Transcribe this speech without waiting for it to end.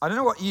I don't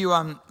know what you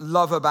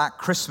love about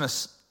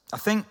Christmas. I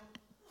think,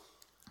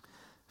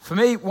 for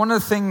me, one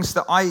of the things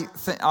that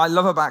I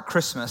love about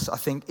Christmas, I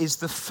think, is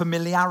the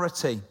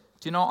familiarity.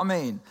 Do you know what I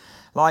mean?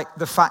 Like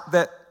the fact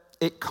that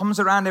it comes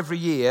around every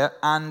year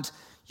and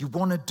you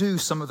want to do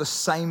some of the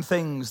same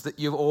things that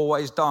you've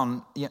always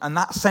done. And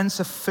that sense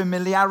of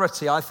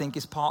familiarity, I think,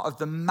 is part of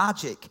the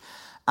magic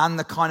and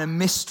the kind of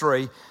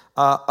mystery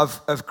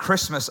of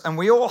Christmas. And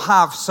we all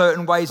have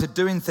certain ways of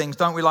doing things,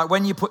 don't we? Like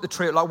when you put the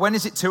tree up, like when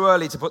is it too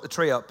early to put the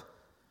tree up?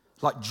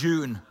 Like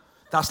June.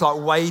 That's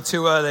like way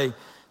too early.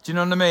 Do you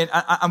know what I mean?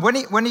 And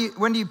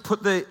when you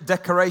put the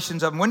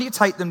decorations up, when do you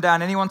take them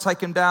down? Anyone take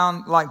them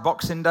down like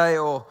Boxing Day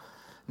or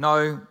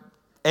no?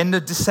 End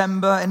of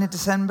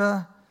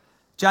December?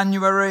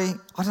 January?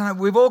 I don't know.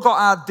 We've all got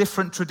our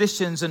different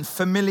traditions and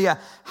familiar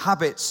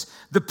habits.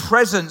 The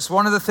presents,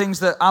 one of the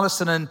things that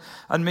Alison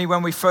and me,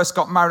 when we first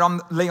got married,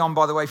 I'm Leon,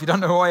 by the way, if you don't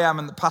know who I am,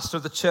 and the pastor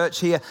of the church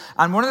here.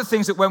 And one of the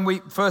things that when we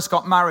first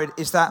got married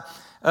is that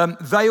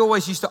they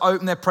always used to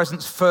open their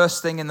presents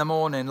first thing in the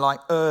morning, like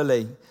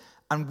early.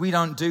 And we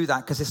don't do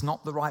that because it's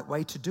not the right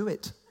way to do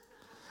it.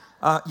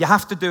 You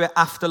have to do it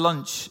after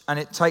lunch, and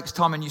it takes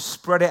time, and you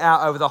spread it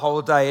out over the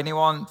whole day.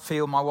 Anyone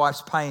feel my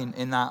wife's pain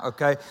in that,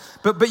 okay?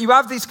 But you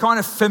have these kind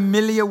of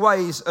familiar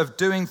ways of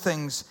doing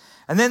things.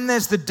 And then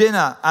there's the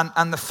dinner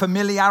and the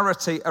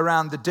familiarity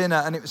around the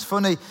dinner. And it was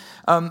funny,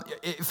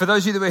 for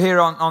those of you that were here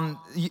on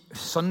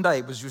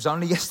Sunday, which was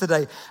only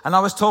yesterday, and I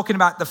was talking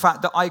about the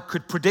fact that I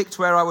could predict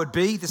where I would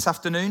be this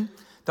afternoon,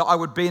 that I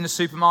would be in the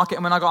supermarket.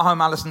 And when I got home,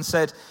 Alison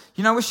said,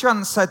 "You know, I wish you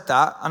hadn't said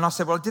that." And I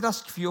said, "Well, I did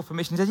ask for your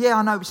permission." She said, "Yeah,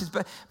 I know." She says,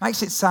 "But it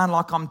makes it sound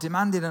like I'm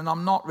demanding, and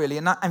I'm not really.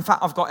 And that, in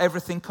fact, I've got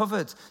everything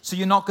covered. So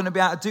you're not going to be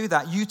able to do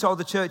that. You told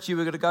the church you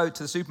were going to go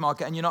to the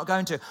supermarket, and you're not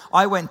going to."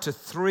 I went to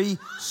 3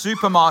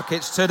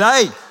 supermarkets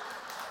today.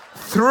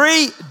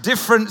 3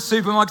 different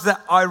supermarkets.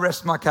 That I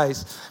rest my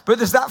case. But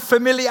there's that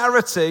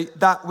familiarity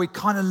that we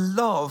kind of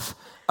love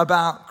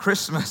about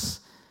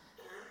Christmas.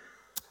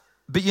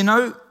 But you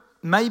know,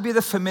 maybe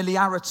the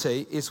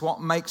familiarity is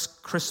what makes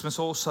Christmas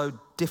also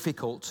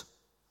difficult.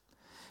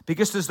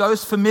 Because there's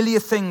those familiar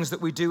things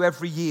that we do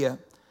every year.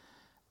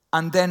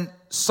 And then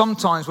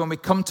sometimes when we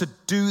come to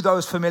do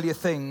those familiar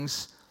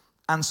things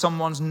and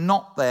someone's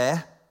not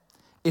there,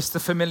 it's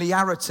the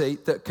familiarity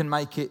that can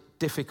make it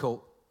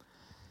difficult.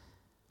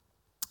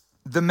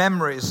 The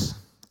memories,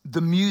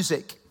 the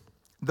music,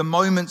 the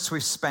moments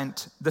we've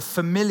spent, the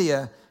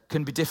familiar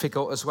can be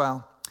difficult as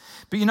well.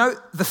 But you know,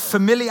 the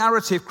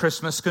familiarity of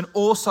Christmas can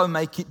also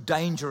make it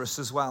dangerous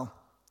as well.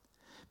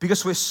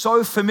 Because we're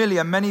so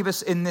familiar, many of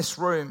us in this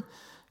room,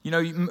 you know,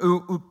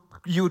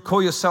 you would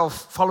call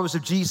yourself followers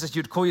of Jesus,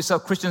 you'd call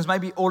yourself Christians.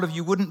 Maybe all of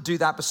you wouldn't do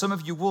that, but some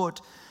of you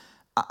would.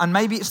 And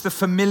maybe it's the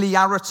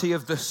familiarity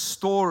of the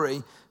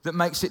story that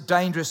makes it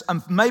dangerous.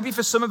 And maybe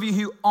for some of you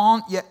who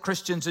aren't yet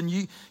Christians and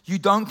you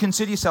don't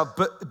consider yourself,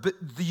 but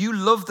you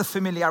love the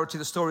familiarity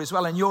of the story as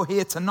well. And you're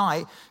here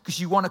tonight because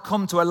you want to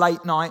come to a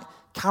late night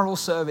carol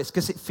service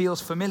because it feels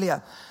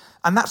familiar.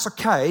 And that's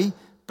okay,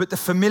 but the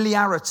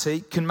familiarity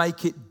can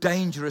make it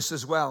dangerous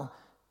as well.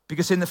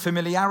 Because in the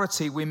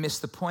familiarity, we miss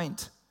the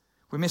point.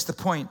 We miss the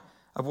point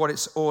of what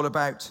it's all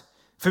about.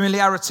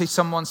 Familiarity,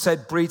 someone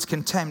said, breeds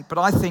contempt. But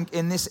I think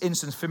in this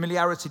instance,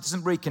 familiarity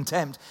doesn't breed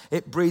contempt.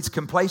 It breeds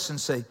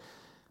complacency.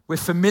 We're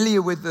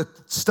familiar with the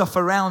stuff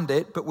around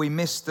it, but we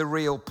miss the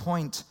real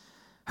point.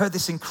 Heard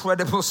this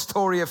incredible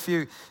story a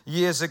few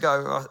years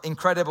ago.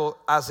 Incredible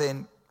as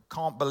in,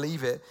 can't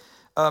believe it.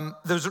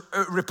 There was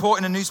a report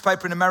in a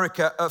newspaper in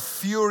America of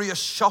furious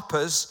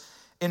shoppers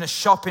in a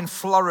shop in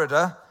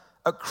Florida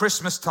at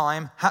Christmas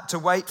time had to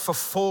wait for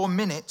 4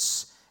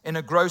 minutes in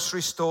a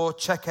grocery store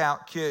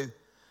checkout queue.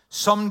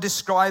 Some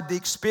described the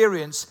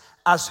experience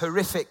as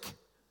horrific.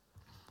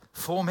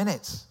 4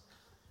 minutes.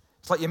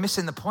 It's like you're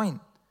missing the point.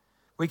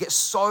 We get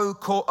so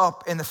caught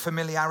up in the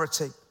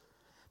familiarity.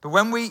 But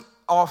when we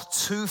are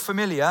too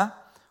familiar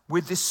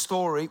with this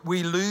story,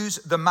 we lose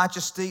the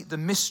majesty, the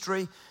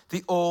mystery,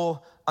 the awe,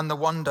 and the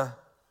wonder.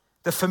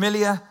 The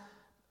familiar,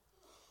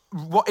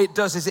 what it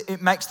does is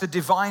it makes the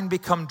divine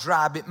become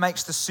drab. It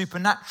makes the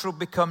supernatural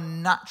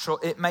become natural.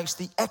 It makes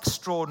the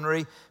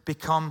extraordinary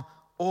become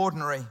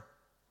ordinary.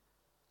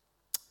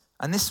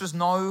 And this was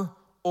no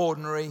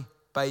ordinary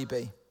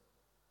baby.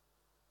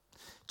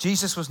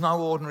 Jesus was no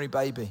ordinary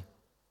baby.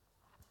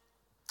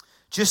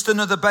 Just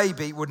another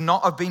baby would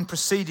not have been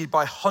preceded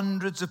by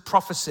hundreds of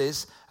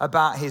prophecies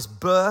about his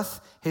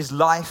birth, his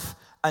life,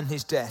 and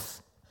his death.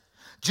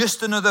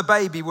 Just another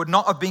baby would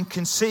not have been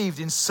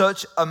conceived in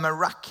such a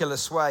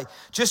miraculous way.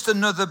 Just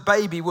another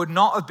baby would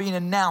not have been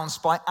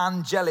announced by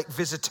angelic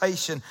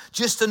visitation.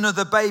 Just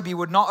another baby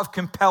would not have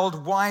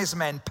compelled wise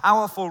men,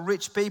 powerful,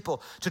 rich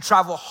people to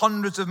travel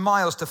hundreds of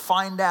miles to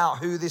find out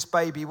who this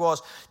baby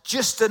was.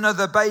 Just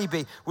another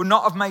baby would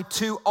not have made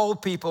 2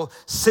 old people,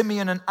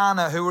 Simeon and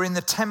Anna, who were in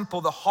the temple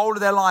the whole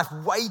of their life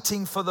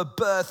waiting for the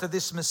birth of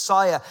this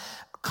Messiah,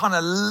 kind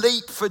of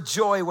leap for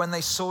joy when they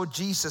saw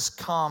Jesus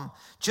come.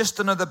 Just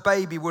another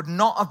baby would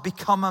not have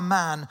become a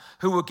man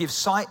who would give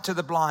sight to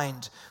the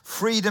blind,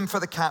 freedom for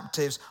the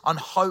captives, and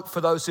hope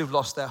for those who've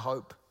lost their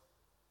hope.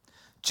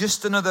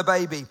 just another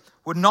baby,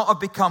 would not have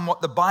become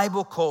what the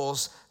Bible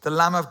calls the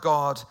Lamb of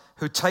God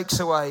who takes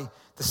away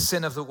the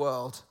sin of the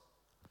world.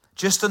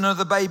 Just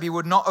another baby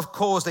would not have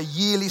caused a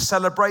yearly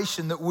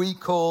celebration that we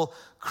call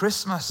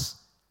Christmas.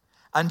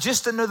 And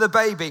just another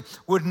baby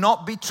would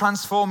not be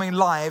transforming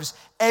lives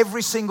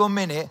every single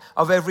minute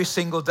of every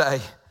single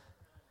day.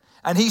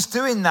 And he's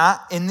doing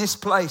that in this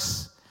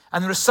place.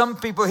 And there are some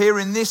people here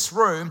in this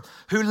room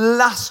who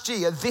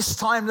this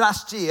time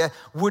last year,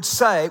 would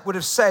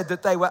have said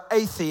that they were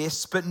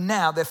atheists, but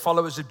now they're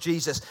followers of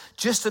Jesus.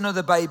 Just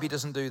another baby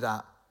doesn't do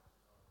that.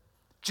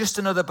 Just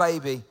another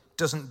baby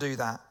doesn't do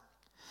that.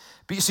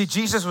 But you see,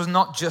 Jesus was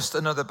not just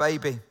another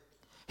baby.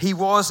 He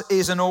was,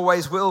 is, and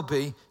always will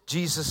be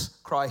Jesus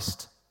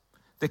Christ,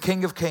 the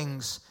King of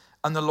Kings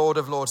and the Lord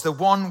of Lords, the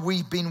one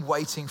we've been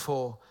waiting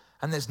for.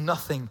 And there's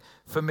nothing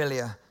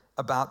familiar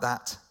about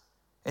that.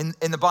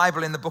 In the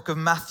Bible, in the book of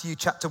Matthew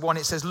chapter 1,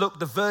 it says, look,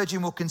 the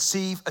virgin will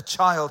conceive a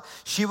child.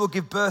 She will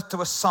give birth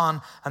to a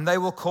son, and they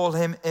will call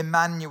him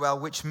Emmanuel,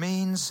 which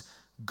means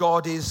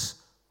God is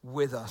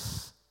with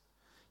us.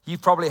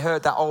 You've probably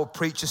heard that old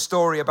preacher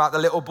story about the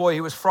little boy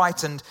who was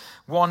frightened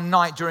one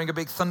night during a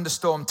big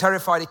thunderstorm.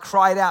 Terrified, he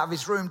cried out of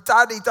his room,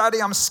 Daddy,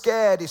 Daddy, I'm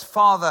scared. His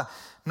father,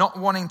 not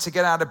wanting to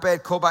get out of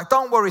bed, called back,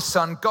 don't worry,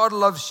 son, God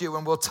loves you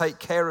and will take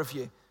care of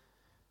you.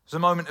 There was a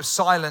moment of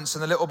silence,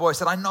 and the little boy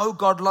said, I know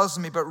God loves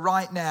me, but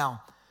right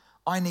now,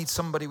 I need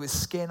somebody with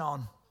skin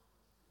on.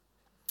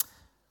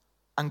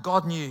 And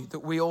God knew that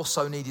we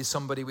also needed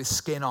somebody with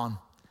skin on.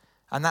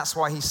 And that's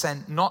why he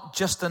sent not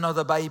just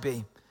another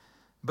baby,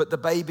 but the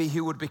baby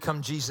who would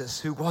become Jesus,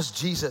 who was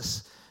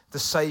Jesus, the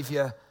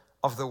Savior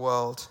of the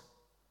world.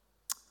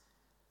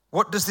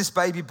 What does this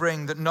baby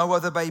bring that no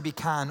other baby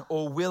can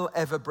or will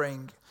ever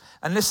bring?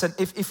 And listen,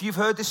 if you've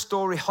heard this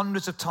story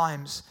hundreds of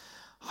times,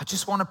 I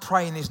just want to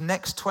pray in these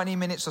next 20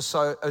 minutes or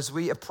so as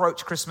we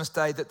approach Christmas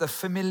Day that the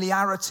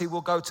familiarity will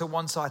go to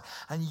one side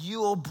and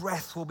your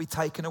breath will be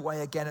taken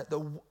away again at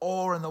the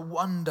awe and the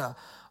wonder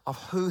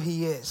of who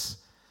he is.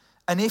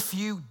 And if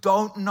you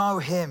don't know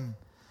him,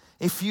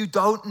 if you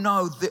don't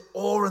know the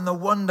awe and the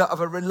wonder of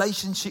a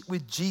relationship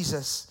with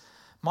Jesus,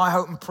 my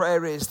hope and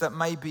prayer is that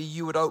maybe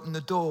you would open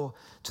the door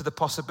to the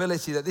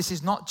possibility that this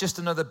is not just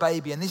another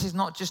baby, and this is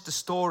not just a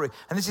story,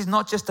 and this is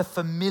not just a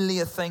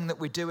familiar thing that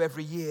we do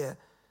every year.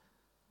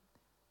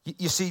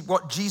 You see,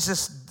 what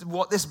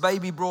this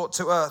baby brought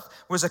to earth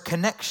was a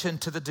connection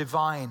to the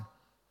divine,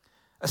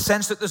 a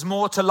sense that there's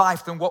more to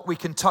life than what we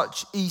can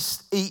touch,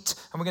 eat,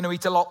 and we're going to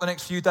eat a lot the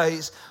next few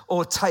days,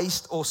 or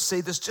taste or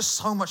see. There's just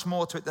so much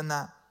more to it than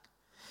that.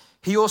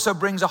 He also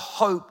brings a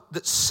hope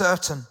that's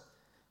certain,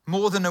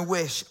 more than a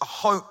wish, a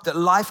hope that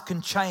life can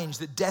change,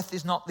 that death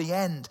is not the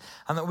end,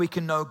 and that we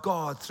can know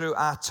God through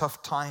our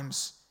tough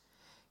times.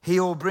 He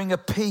will bring a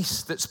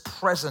peace that's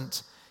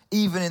present,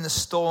 even in the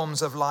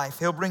storms of life.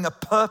 He'll bring a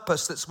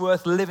purpose that's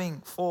worth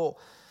living for.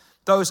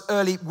 Those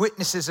early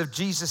witnesses of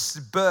Jesus'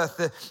 birth,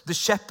 the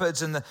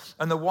shepherds and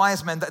the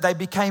wise men, they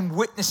became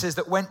witnesses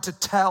that went to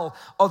tell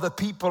other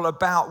people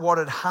about what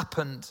had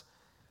happened.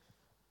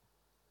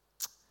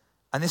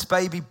 And this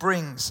baby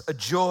brings a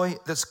joy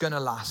that's going to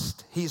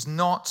last. He's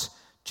not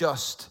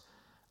just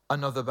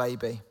another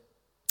baby.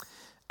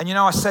 And you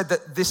know, I said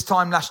that this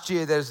time last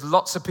year, there's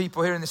lots of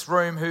people here in this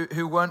room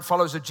who weren't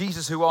followers of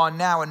Jesus who are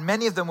now. And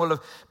many of them will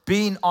have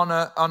been on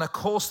a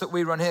course that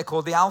we run here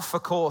called the Alpha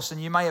Course.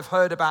 And you may have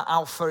heard about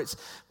Alpha. It's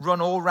run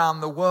all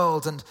around the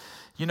world. And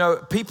you know,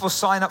 people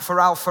sign up for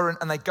Alpha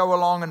and they go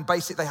along and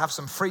basically they have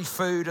some free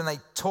food and they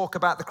talk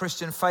about the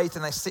Christian faith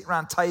and they sit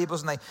around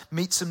tables and they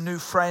meet some new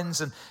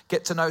friends and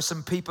get to know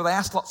some people. They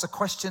ask lots of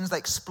questions, they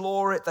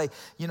explore it,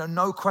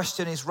 no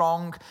question is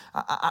wrong.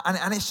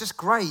 And it's just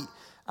great.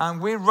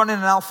 And we're running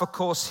an Alpha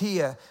course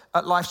here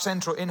at Life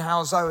Central in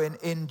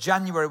Halesowen in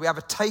January. We have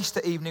a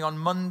taster evening on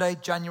Monday,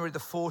 January the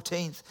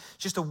 14th.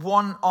 Just a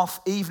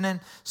one-off evening,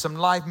 some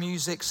live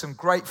music, some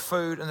great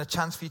food, and a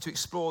chance for you to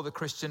explore the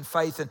Christian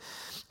faith.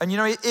 And you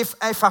know, if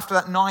after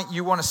that night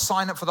you want to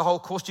sign up for the whole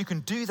course, you can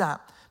do that.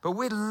 But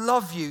we'd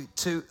love you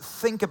to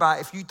think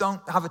about, if you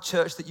don't have a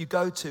church that you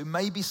go to,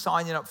 maybe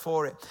signing up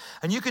for it.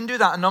 And you can do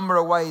that a number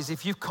of ways.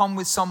 If you've come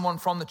with someone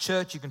from the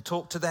church, you can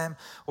talk to them,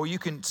 or you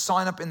can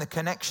sign up in the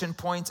connection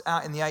point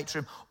out in the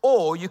atrium,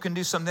 or you can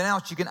do something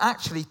else. You can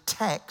actually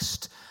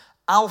text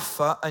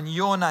Alpha and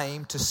your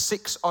name to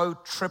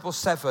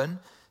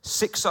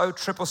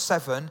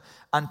 60777,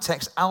 and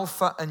text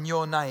Alpha and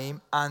your name,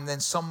 and then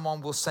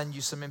someone will send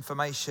you some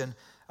information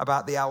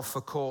about the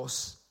Alpha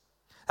course.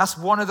 That's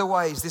one of the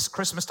ways this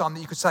Christmas time that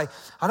you could say,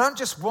 I don't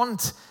just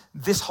want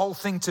this whole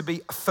thing to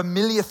be a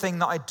familiar thing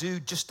that I do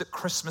just at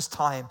Christmas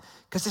time,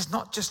 because it's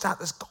not just that,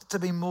 there's got to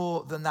be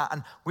more than that.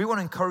 And we want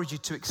to encourage you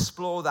to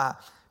explore that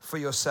for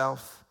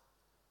yourself.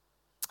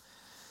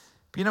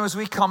 But you know, as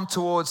we come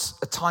towards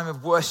a time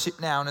of worship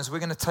now, and as we're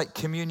going to take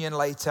communion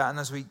later, and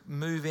as we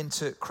move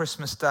into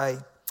Christmas Day,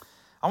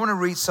 I want to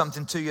read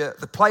something to you.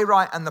 The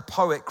playwright and the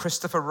poet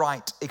Christopher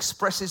Wright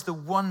expresses the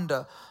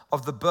wonder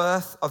of the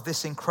birth of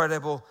this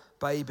incredible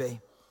baby.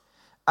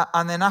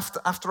 And then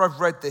after I've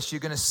read this, you're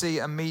going to see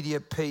a media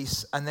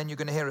piece, and then you're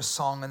going to hear a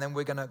song, and then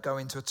we're going to go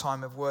into a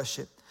time of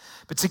worship.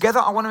 But together,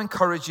 I want to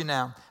encourage you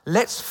now.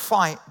 Let's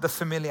fight the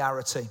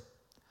familiarity.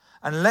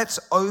 And let's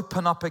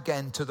open up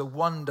again to the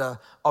wonder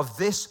of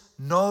this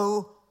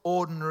no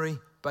ordinary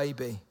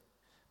baby,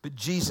 but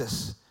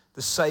Jesus,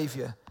 the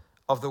Savior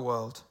of the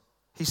world.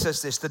 He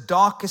says this, the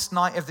darkest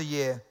night of the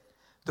year,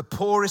 the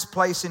poorest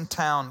place in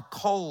town,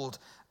 cold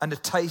and a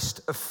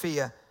taste of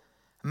fear.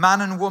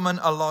 Man and woman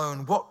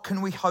alone, what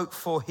can we hope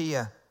for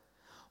here?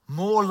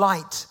 More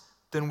light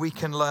than we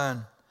can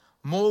learn,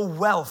 more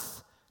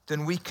wealth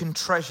than we can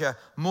treasure,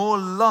 more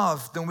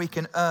love than we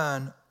can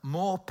earn,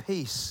 more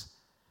peace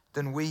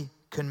than we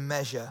can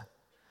measure,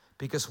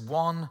 because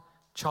one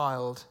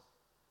child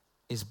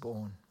is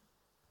born.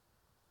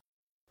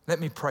 Let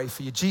me pray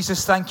for you.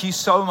 Jesus, thank you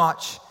so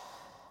much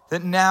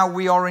that now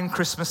we are in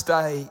Christmas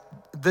Day,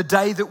 the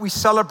day that we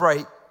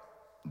celebrate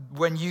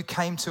when you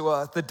came to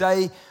earth, the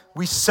day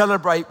we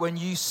celebrate when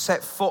you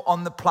set foot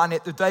on the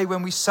planet, the day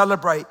when we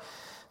celebrate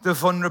the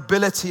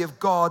vulnerability of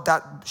God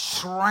that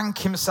shrank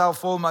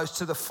himself almost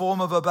to the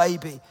form of a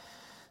baby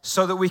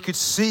so that we could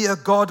see a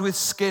God with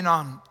skin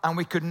on and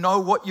we could know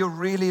what you're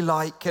really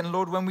like. And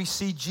Lord, when we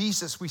see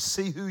Jesus, we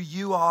see who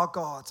you are,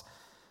 God.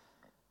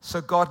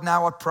 So God,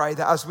 now I pray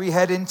that as we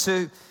head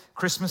into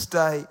Christmas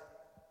Day,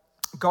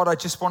 God, I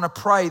just want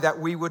to pray that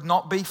we would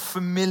not be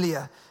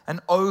familiar and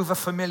over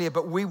familiar,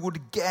 but we would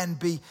again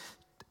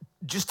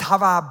just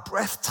have our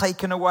breath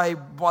taken away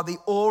by the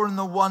awe and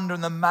the wonder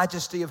and the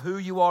majesty of who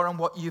you are and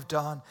what you've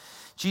done.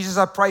 Jesus,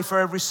 I pray for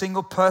every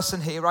single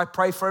person here. I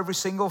pray for every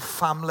single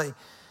family.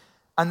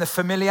 And the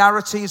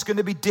familiarity is going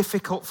to be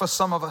difficult for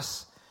some of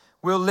us.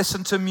 We'll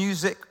listen to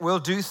music, we'll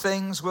do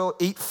things, we'll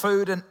eat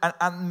food,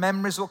 and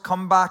memories will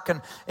come back, and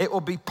it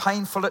will be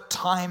painful at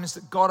times.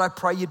 God, I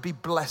pray you'd be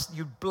blessed.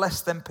 You'd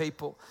bless them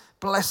people.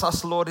 Bless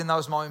us, Lord, in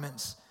those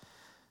moments.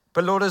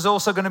 But Lord, there's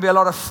also going to be a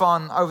lot of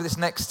fun over this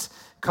next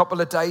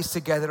couple of days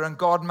together. And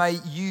God, may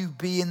you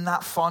be in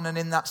that fun and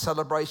in that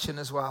celebration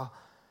as well.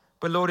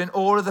 But Lord, in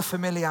all of the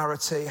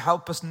familiarity,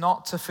 help us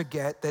not to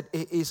forget that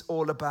it is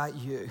all about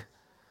you.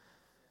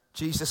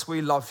 Jesus,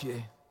 we love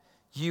you.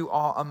 You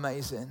are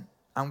amazing.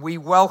 And we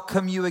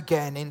welcome you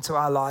again into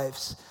our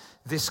lives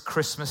this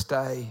Christmas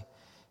Day.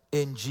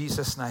 In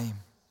Jesus' name,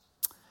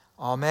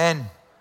 amen.